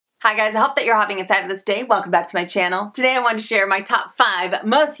Hi guys, I hope that you're having a fabulous day. Welcome back to my channel. Today I want to share my top 5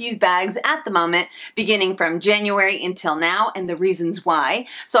 most used bags at the moment, beginning from January until now, and the reasons why.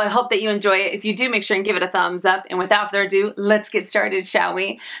 So I hope that you enjoy it. If you do, make sure and give it a thumbs up. And without further ado, let's get started, shall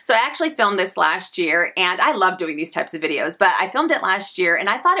we? So I actually filmed this last year, and I love doing these types of videos, but I filmed it last year, and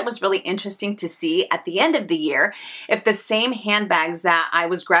I thought it was really interesting to see at the end of the year if the same handbags that I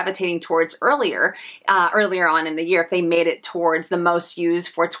was gravitating towards earlier on in the year, if they made it towards the most used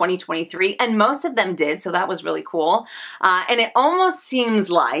for 2023, and most of them did, so that was really cool. And it almost seems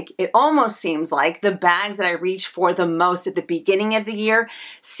like the bags that I reach for the most at the beginning of the year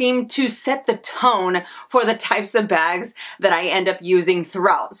seem to set the tone for the types of bags that I end up using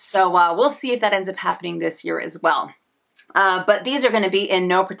throughout. So we'll see if that ends up happening this year as well. But these are going to be in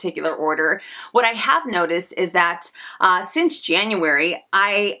no particular order. What I have noticed is that since January,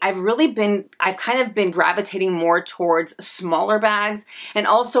 I've kind of been gravitating more towards smaller bags and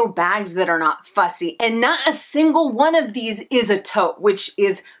also bags that are not fussy. And not a single one of these is a tote, which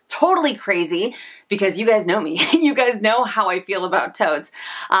is totally crazy because you guys know me. You guys know how I feel about totes.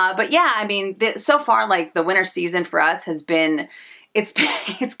 But yeah, I mean, so far, like the winter season for us has been,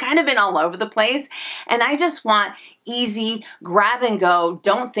 it's kind of been all over the place, and I just want easy, grab and go,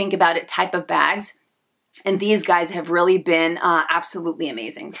 don't think about it type of bags. And these guys have really been absolutely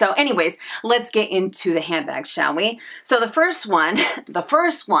amazing. So anyways, let's get into the handbag, shall we? So the first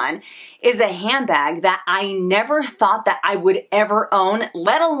one is a handbag that I never thought that I would ever own,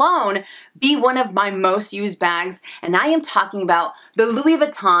 let alone be one of my most used bags. And I am talking about the Louis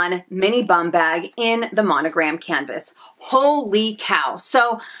Vuitton mini bum bag in the monogram canvas. Holy cow.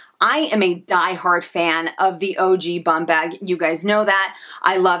 So I am a diehard fan of the OG bum bag. You guys know that.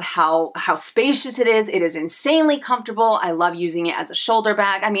 I love how spacious it is. It is insanely comfortable. I love using it as a shoulder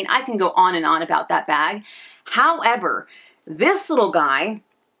bag. I mean, I can go on and on about that bag. However, this little guy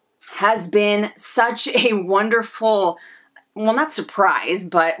has been such a wonderful, well, not surprise,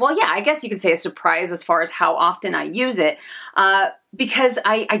 but, well, yeah, I guess you could say a surprise as far as how often I use it, because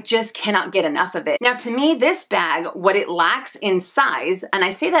I just cannot get enough of it. Now, to me, this bag, what it lacks in size, and I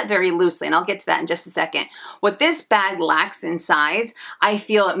say that very loosely, and I'll get to that in just a second, what this bag lacks in size, I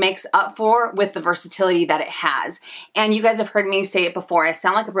feel it makes up for with the versatility that it has. And you guys have heard me say it before, I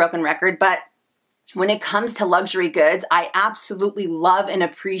sound like a broken record, but when it comes to luxury goods, I absolutely love and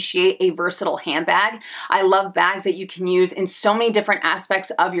appreciate a versatile handbag. I love bags that you can use in so many different aspects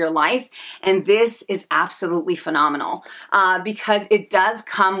of your life, and this is absolutely phenomenal because it does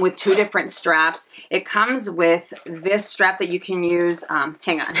come with 2 different straps. It comes with this strap that you can use,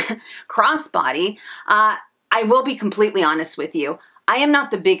 crossbody. I will be completely honest with you. I am not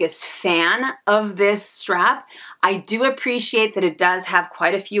the biggest fan of this strap. I do appreciate that it does have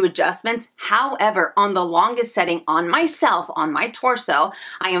quite a few adjustments. However, on the longest setting on myself, on my torso,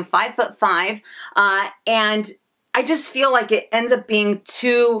 I am 5'5", and I just feel like it ends up being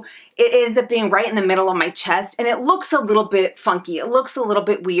right in the middle of my chest, and it looks a little bit funky. It looks a little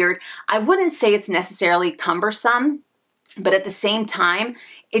bit weird. I wouldn't say it's necessarily cumbersome, but at the same time,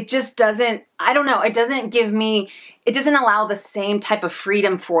 it just doesn't, I don't know, it doesn't allow the same type of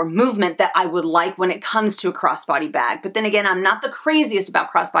freedom for movement that I would like when it comes to a crossbody bag. But then again, I'm not the craziest about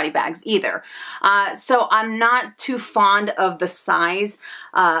crossbody bags either. So I'm not too fond of the size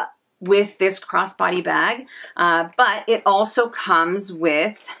with this crossbody bag, but it also comes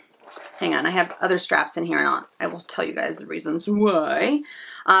with, hang on, I have other straps in here, and I will tell you guys the reasons why.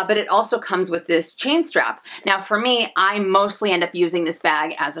 But it also comes with this chain strap. Now for me, I mostly end up using this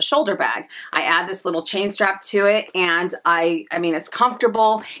bag as a shoulder bag. I add this little chain strap to it, and I mean, it's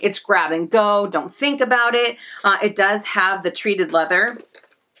comfortable, it's grab and go, don't think about it. It does have the treated leather,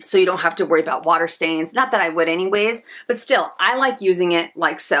 so you don't have to worry about water stains. Not that I would anyways, but still, I like using it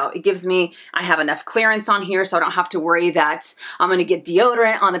like so. It gives me, I have enough clearance on here so I don't have to worry that I'm gonna get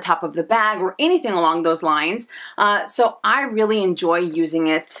deodorant on the top of the bag or anything along those lines. So I really enjoy using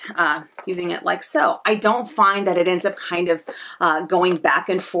it like so. I don't find that it ends up kind of going back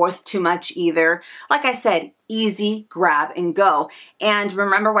and forth too much either. Like I said, easy grab and go. And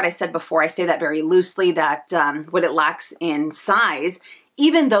remember what I said before, I say that very loosely, that what it lacks in size,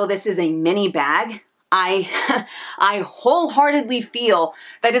 even though this is a mini bag, I wholeheartedly feel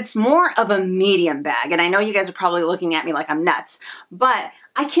that it's more of a medium bag. And I know you guys are probably looking at me like I'm nuts, but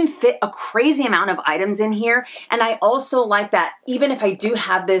I can fit a crazy amount of items in here. And I also like that even if I do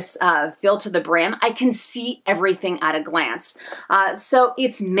have this filled to the brim, I can see everything at a glance. So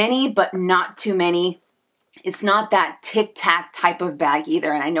it's many, but not too many. It's not that tic-tac type of bag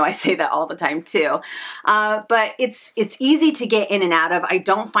either, and I know I say that all the time too. But it's easy to get in and out of. I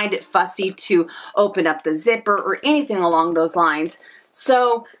don't find it fussy to open up the zipper or anything along those lines.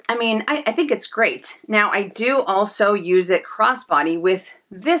 So, I mean, I think it's great. Now, I do also use it crossbody with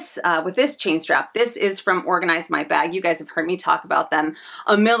this chain strap. This is from Organize My Bag. You guys have heard me talk about them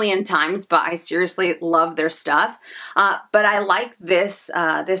a million times, but I seriously love their stuff. But I like this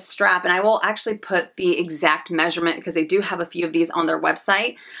this strap, and I will actually put the exact measurement because they do have a few of these on their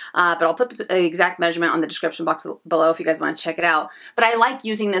website. But I'll put the exact measurement on the description box below if you guys want to check it out. But I like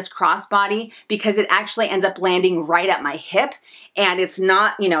using this crossbody because it actually ends up landing right at my hip, and it's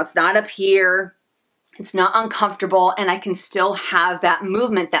not, you know, it's not up here. It's not uncomfortable, and I can still have that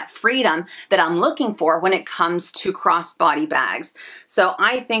movement, that freedom that I'm looking for when it comes to crossbody bags. So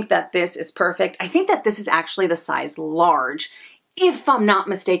I think that this is perfect. I think that this is actually the size large, if I'm not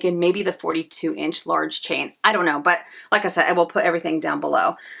mistaken, maybe the 42-inch large chain. I don't know, but like I said, I will put everything down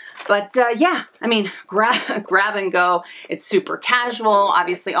below. But yeah, I mean, grab and go. It's super casual.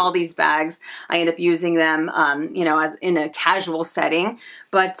 Obviously, all these bags, I end up using them, you know, as in a casual setting,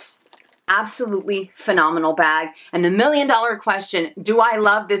 but absolutely phenomenal bag. And the $1 million question, do I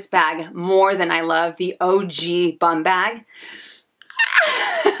love this bag more than I love the OG bum bag?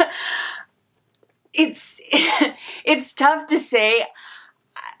 It's tough to say.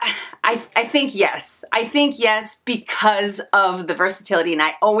 I think yes. I think yes because of the versatility, and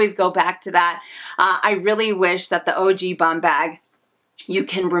I always go back to that. I really wish that the OG bum bag, you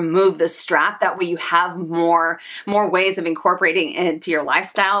can remove the strap. That way you have more ways of incorporating it into your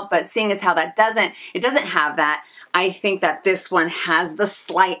lifestyle. But seeing as how that doesn't have that, I think that this one has the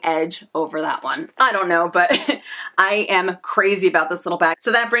slight edge over that one. I don't know, but I am crazy about this little bag.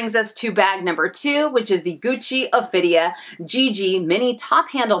 So that brings us to bag number 2, which is the Gucci Ophidia GG Mini Top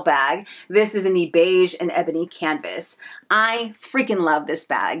Handle Bag. This is in the beige and ebony canvas. I freaking love this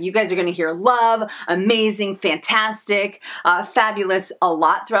bag. You guys are gonna hear love, amazing, fantastic, fabulous a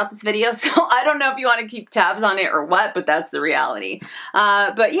lot throughout this video. So I don't know if you wanna keep tabs on it or what, but that's the reality.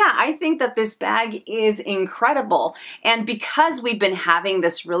 But yeah, I think that this bag is incredible. And because we've been having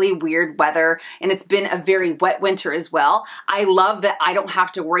this really weird weather, and it's been a very wet winter as well, I love that I don't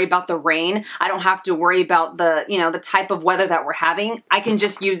have to worry about the rain. I don't have to worry about the, you know, the type of weather that we're having. I can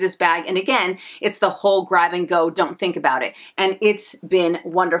just use this bag. And again, it's the whole grab and go, don't think about it. And it's been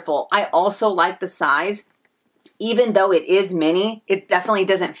wonderful. I also like the size. Even though it is mini, it definitely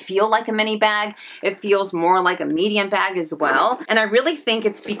doesn't feel like a mini bag. It feels more like a medium bag as well. And I really think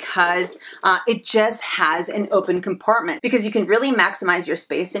it's because it just has an open compartment, because you can really maximize your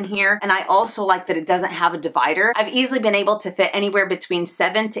space in here. And I also like that it doesn't have a divider. I've easily been able to fit anywhere between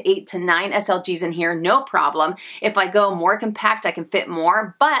 7 to 8 to 9 SLGs in here, no problem. If I go more compact, I can fit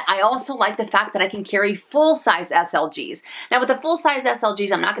more, but I also like the fact that I can carry full-size SLGs. Now with the full-size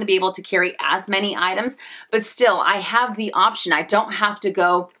SLGs, I'm not gonna be able to carry as many items, but still, I have the option. I don't have to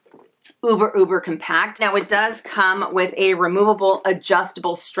go uber compact. Now it does come with a removable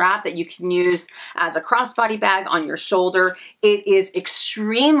adjustable strap that you can use as a crossbody bag on your shoulder. It is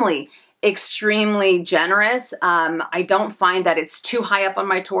extremely generous. I don't find that it's too high up on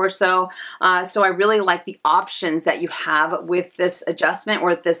my torso. So I really like the options that you have with this adjustment,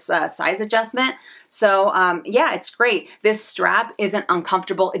 or this size adjustment. So yeah, it's great. This strap isn't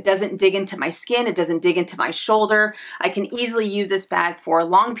uncomfortable. It doesn't dig into my skin. It doesn't dig into my shoulder. I can easily use this bag for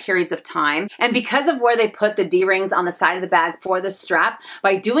long periods of time. And because of where they put the D-rings on the side of the bag for the strap,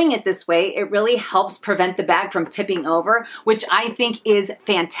 by doing it this way, it really helps prevent the bag from tipping over, which I think is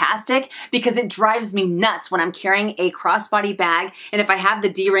fantastic, because it drives me nuts when I'm carrying a crossbody bag. And if I have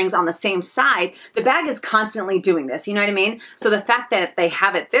the D-rings on the same side, the bag is constantly doing this. You know what I mean? So the fact that they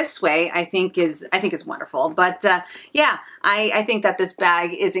have it this way, I think is wonderful. But yeah, I think that this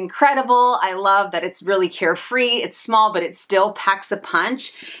bag is incredible. I love that it's really carefree. It's small, but it still packs a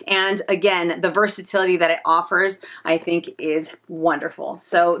punch. And again, the versatility that it offers, I think is wonderful.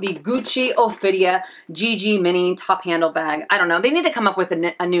 So the Gucci Ophidia GG Mini Top Handle Bag. I don't know. They need to come up with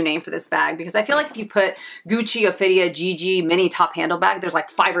a new name for this bag, because I feel like if you put Gucci Ophidia GG Mini Top Handle Bag, there's like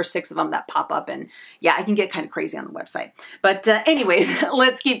 5 or 6 of them that pop up. And yeah, I can get kind of crazy on the website. But anyways,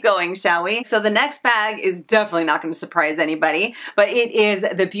 let's keep going, shall we? So the next bag is definitely not going to surprise anybody, but it is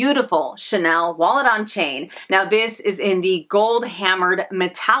the beautiful Chanel wallet on chain. Now this is in the gold hammered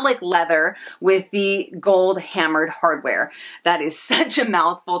metallic leather with the gold hammered hardware. That is such a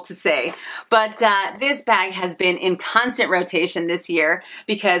mouthful to say, but this bag has been in constant rotation this year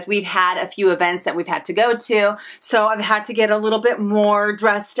because we've had a few events that we've had to go to. So I've had to get a little bit more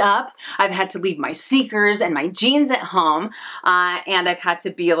dressed up. I've had to leave my sneakers and my jeans at home, and I've had to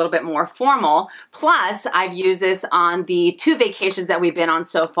be a little bit more formal. Plus, I've used this on the 2 vacations that we've been on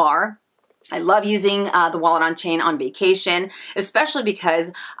so far. I love using the wallet on chain on vacation, especially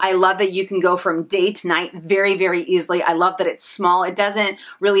because I love that you can go from day to night very, very easily. I love that it's small. It doesn't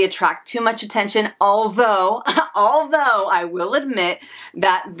really attract too much attention, although I will admit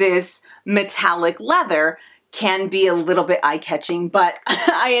that this metallic leather can be a little bit eye-catching, but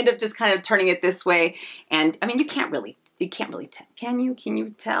I end up just kind of turning it this way. And I mean, you can't really tell. Can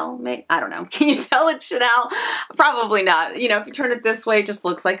you tell? Maybe, I don't know. Can you tell it, Chanel? Probably not. You know, if you turn it this way, it just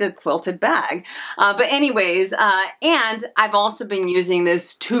looks like a quilted bag. But anyways, and I've also been using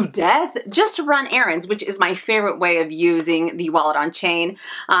this to death just to run errands, which is my favorite way of using the wallet on chain.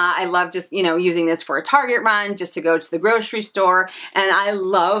 I love just, you know, using this for a Target run, just to go to the grocery store. And I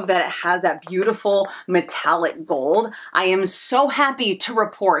love that it has that beautiful metallic gold. I am so happy to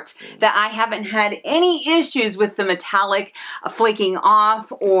report that I haven't had any issues with the metallic flaking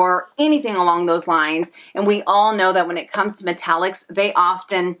off or anything along those lines. And we all know that when it comes to metallics, they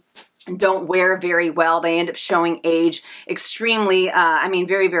often don't wear very well. They end up showing age extremely, I mean,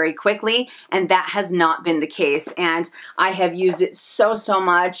 very, very quickly. And that has not been the case. And I have used it so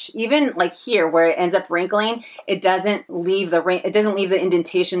much, even like here where it ends up wrinkling, it doesn't leave the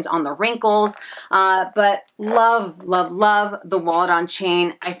indentations on the wrinkles. But love the wallet on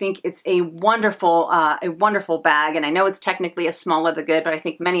chain. I think it's a wonderful bag. And I know it's technically a small leather good, but I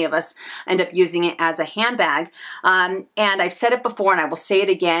think many of us end up using it as a handbag. And I've said it before and I will say it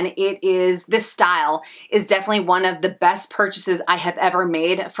again. This style is definitely one of the best purchases I have ever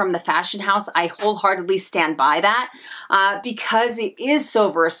made from the fashion house. I wholeheartedly stand by that because it is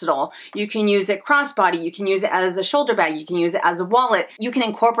so versatile. You can use it crossbody, you can use it as a shoulder bag, you can use it as a wallet, you can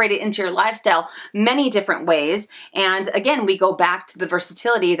incorporate it into your lifestyle many different ways. And again, we go back to the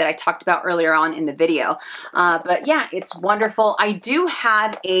versatility that I talked about earlier on in the video. But yeah, it's wonderful. I do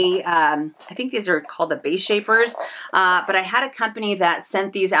have a, I think these are called the base shapers, but I had a company that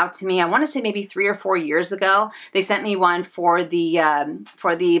sent these out to me, I want to say maybe 3 or 4 years ago. They sent me one for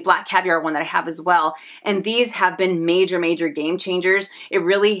the black caviar one that I have as well. And these have been major game changers. It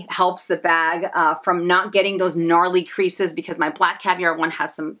really helps the bag from not getting those gnarly creases, because my black caviar one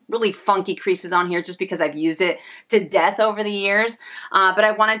has some really funky creases on here just because I've used it to death over the years. But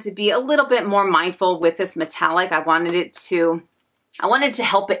I wanted to be a little bit more mindful with this metallic. I wanted to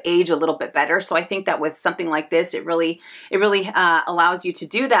help it age a little bit better. So I think that with something like this, it really allows you to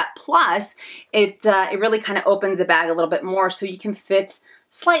do that. Plus, it really kind of opens the bag a little bit more so you can fit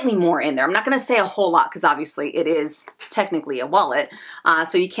slightly more in there. I'm not going to say a whole lot because obviously it is technically a wallet,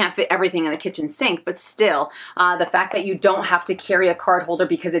 so you can't fit everything in the kitchen sink, but still, the fact that you don't have to carry a card holder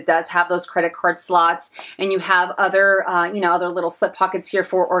because it does have those credit card slots and you have other, other little slip pockets here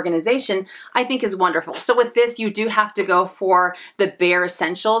for organization, I think is wonderful. So with this, you do have to go for the bare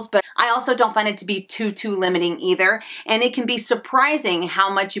essentials, but I also don't find it to be too limiting either. And it can be surprising how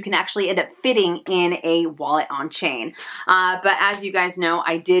much you can actually end up fitting in a wallet on chain. But as you guys know,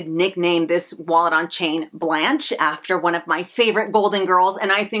 I did nickname this wallet on chain Blanche after one of my favorite Golden Girls,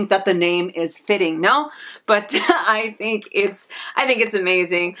 and I think that the name is fitting. No, but I think it's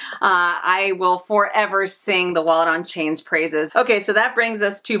amazing. I will forever sing the wallet on chain's praises. Okay, so that brings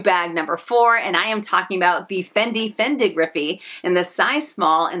us to bag number 4, and I am talking about the Fendi Fendigraphy in the size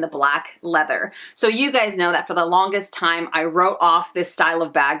small in the black leather. So you guys know that for the longest time I wrote off this style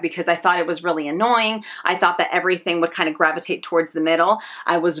of bag because I thought it was really annoying. I thought that everything would kind of gravitate towards the middle.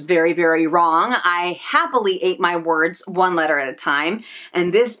 I was very wrong. I happily ate my words one letter at a time,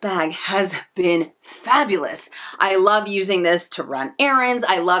 and this bag has been fabulous. I love using this to run errands.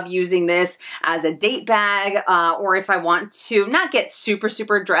 I love using this as a date bag, or if I want to not get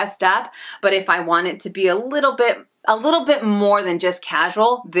super dressed up, but if I want it to be a little bit more than just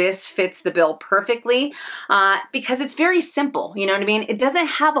casual, this fits the bill perfectly because it's very simple. You know what I mean? It doesn't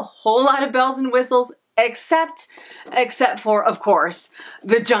have a whole lot of bells and whistles, except for, of course,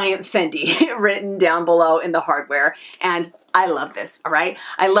 the giant Fendi written down below in the hardware. And I love this, all right?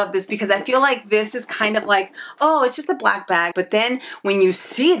 I love this because I feel like this is kind of like, oh, it's just a black bag. But then when you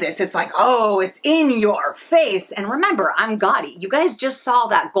see this, it's like, oh, it's in your face. And remember, I'm gaudy. You guys just saw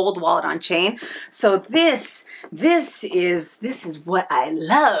that gold wallet on chain. So this is what I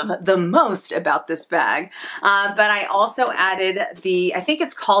love the most about this bag. But I also added I think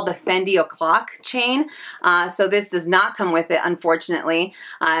it's called the Fendi O'Clock chain. So this does not come with it, unfortunately.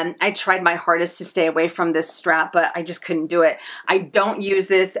 I tried my hardest to stay away from this strap, but I just couldn't do it. I don't use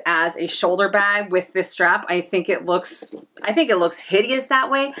this as a shoulder bag with this strap. I think it looks hideous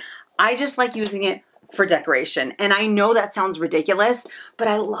that way. I just like using it for decoration. And I know that sounds ridiculous, but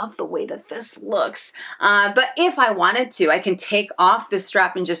I love the way that this looks. But if I wanted to, I can take off this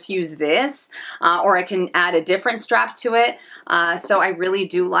strap and just use this, or I can add a different strap to it. So I really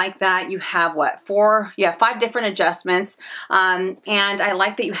do like that. You have what, 5 different adjustments. And I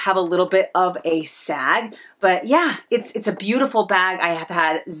like that you have a little bit of a sag. But yeah, it's a beautiful bag. I have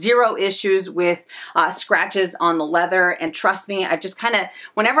had 0 issues with scratches on the leather, and trust me, I just kind of,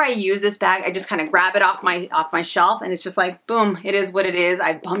 whenever I use this bag, I just kind of grab it off my shelf, and it's just like, boom, it is what it is.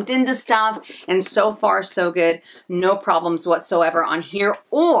 I bumped into stuff, and so far so good. No problems whatsoever on here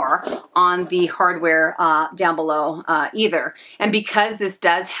or on the hardware down below either. And because this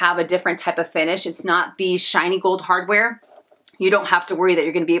does have a different type of finish, it's not the shiny gold hardware, you don't have to worry that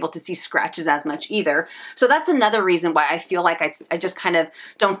you're going to be able to see scratches as much either. So that's another reason why I feel like I just kind of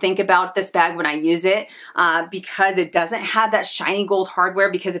don't think about this bag when I use it, because it doesn't have that shiny gold hardware.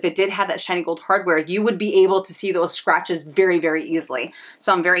 Because if it did have that shiny gold hardware, you would be able to see those scratches very, very easily.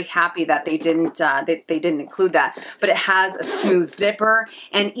 So I'm very happy that they didn't include that. But it has a smooth zipper,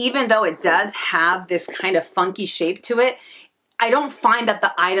 and even though it does have this kind of funky shape to it, I don't find that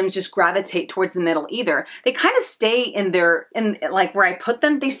the items just gravitate towards the middle either. They kind of stay in like where I put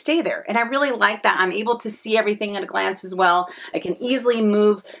them, they stay there. And I really like that. I'm able to see everything at a glance as well. I can easily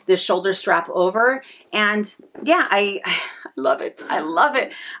move the shoulder strap over. And yeah, I love it. I love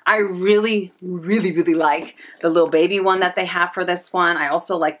it. I really, really, really like the little baby one that they have for this one. I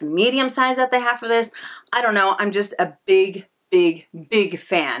also like the medium size that they have for this. I don't know. I'm just a big, big, big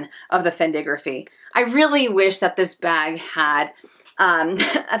fan of the Fendigraphy. I really wish that this bag had,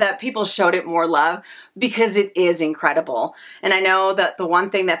 that people showed it more love, because it is incredible. And I know that the one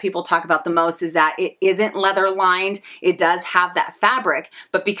thing that people talk about the most is that it isn't leather lined. It does have that fabric,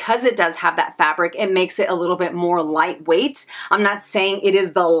 but because it does have that fabric, it makes it a little bit more lightweight. I'm not saying it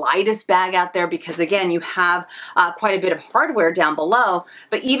is the lightest bag out there, because again, you have quite a bit of hardware down below,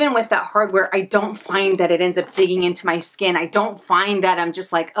 but even with that hardware, I don't find that it ends up digging into my skin. I don't find that I'm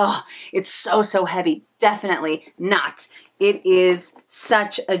just like, oh, it's so, so heavy. Definitely not. It is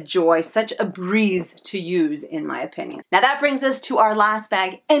such a joy, such a breeze to use, in my opinion. Now that brings us to our last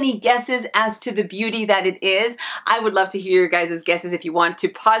bag. Any guesses as to the beauty that it is? I would love to hear your guys' guesses. If you want to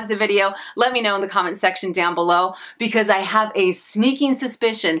pause the video, let me know in the comment section down below, because I have a sneaking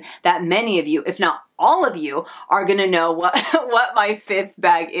suspicion that many of you, if not all of you, are gonna know what my 5th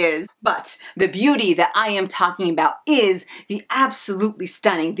bag is. But the beauty that I am talking about is the absolutely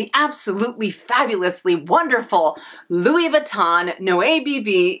stunning, the absolutely fabulously wonderful Louis Vuitton Noé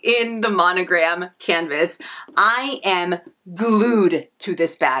BB in the monogram canvas. I am glued to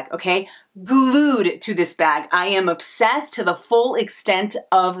this bag, okay? Glued to this bag. I am obsessed to the full extent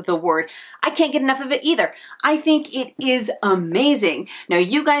of the word. I can't get enough of it either. I think it is amazing. Now,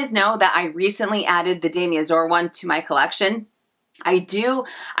 you guys know that I recently added the Demi-Azur one to my collection. I do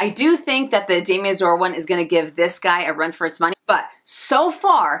think that the Demi-Azur one is going to give this guy a run for its money, but so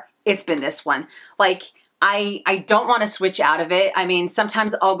far it's been this one. Like, I don't want to switch out of it. I mean,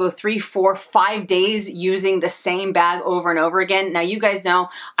 sometimes I'll go 3, 4, 5 days using the same bag over and over again. Now, you guys know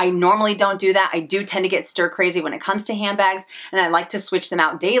I normally don't do that. I do tend to get stir crazy when it comes to handbags, and I like to switch them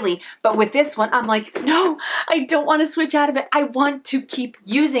out daily. But with this one, I'm like, no, I don't want to switch out of it. I want to keep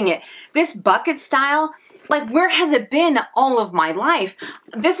using it. This bucket style, like, where has it been all of my life?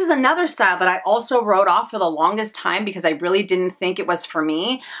 This is another style that I also wrote off for the longest time because I really didn't think it was for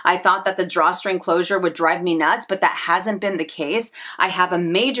me. I thought that the drawstring closure would drive me nuts, but that hasn't been the case. I have a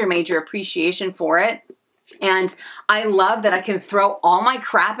major, major appreciation for it. And I love that I can throw all my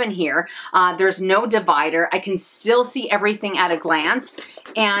crap in here. There's no divider. I can still see everything at a glance.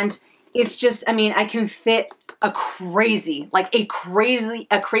 And it's just, I mean, I can fit a crazy,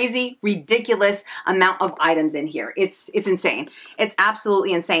 ridiculous amount of items in here. It's insane. It's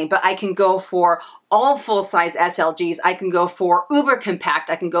absolutely insane. But I can go for all full-size SLGs. I can go for uber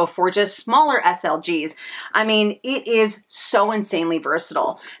compact. I can go for just smaller SLGs. I mean, it is so insanely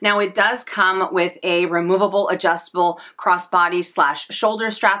versatile. Now, it does come with a removable, adjustable crossbody /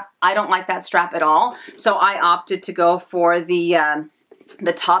 shoulder strap. I don't like that strap at all. So I opted to go for the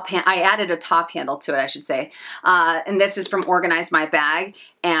top I added a top handle to it, I should say. And this is from Organize My Bag,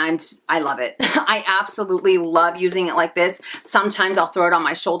 and I love it. I absolutely love using it like this. Sometimes I'll throw it on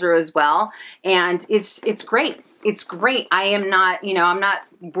my shoulder as well, and it's great. it's great. I am not, you know, I'm not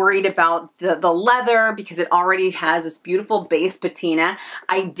worried about the leather because it already has this beautiful base patina.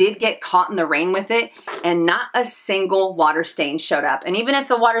 I did get caught in the rain with it and not a single water stain showed up. And even if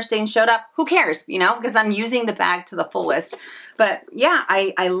the water stain showed up, who cares, you know, because I'm using the bag to the fullest. But yeah,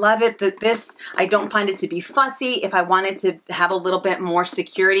 I love it that this, I don't find it to be fussy. If I wanted to have a little bit more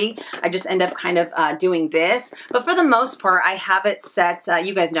security, I just end up kind of doing this. But for the most part, I have it set,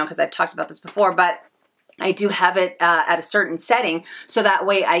 you guys know because I've talked about this before, but I do have it at a certain setting so that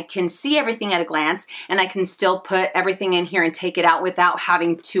way I can see everything at a glance and I can still put everything in here and take it out without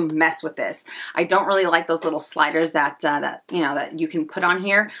having to mess with this. I don't really like those little sliders that you know, that you can put on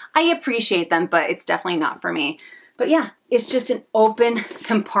here. I appreciate them, but it's definitely not for me. But yeah, it's just an open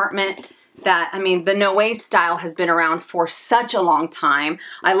compartment that, I mean, the no waste style has been around for such a long time.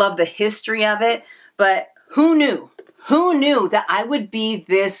 I love the history of it, but who knew? Who knew that I would be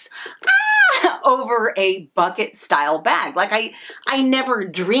this over a bucket style bag? Like I never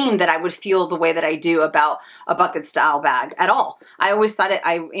dreamed that I would feel the way that I do about a bucket style bag at all. I always thought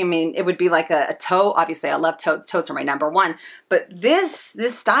I mean, it would be like a tote. Obviously, I love totes. Totes are my #1. But this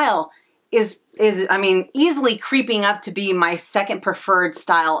style is I mean, easily creeping up to be my second preferred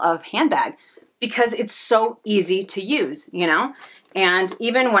style of handbag because it's so easy to use, you know? And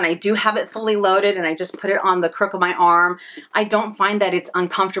even when I do have it fully loaded and I just put it on the crook of my arm, I don't find that it's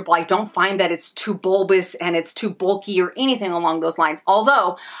uncomfortable. I don't find that it's too bulbous and it's too bulky or anything along those lines.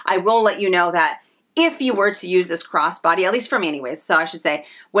 Although I will let you know that if you were to use this crossbody, at least for me anyways, so I should say,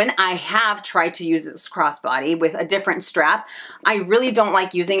 when I have tried to use this crossbody with a different strap, I really don't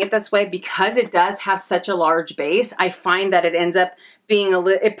like using it this way because it does have such a large base. I find that it ends up being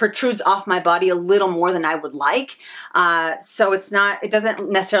it protrudes off my body a little more than I would like. So it doesn't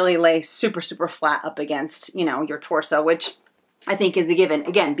necessarily lay super, super flat up against, you know, your torso, which I think is a given,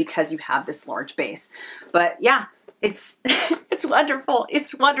 again, because you have this large base. But yeah, it's wonderful.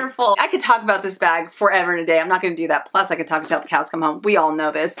 It's wonderful. I could talk about this bag forever and a day. I'm not going to do that. Plus, I could talk until the cows come home. We all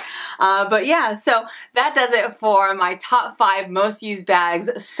know this. But yeah, so that does it for my top 5 most used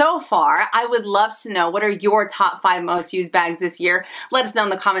bags so far. I would love to know, what are your top 5 most used bags this year? Let us know in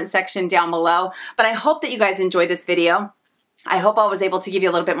the comment section down below. But I hope that you guys enjoyed this video. I hope I was able to give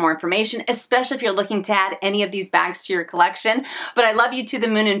you a little bit more information, especially if you're looking to add any of these bags to your collection. But I love you to the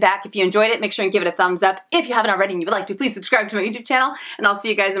moon and back. If you enjoyed it, make sure and give it a thumbs up. If you haven't already and you would like to, please subscribe to my YouTube channel. And I'll see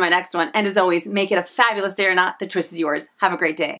you guys in my next one. And as always, make it a fabulous day or not. The choice is yours. Have a great day.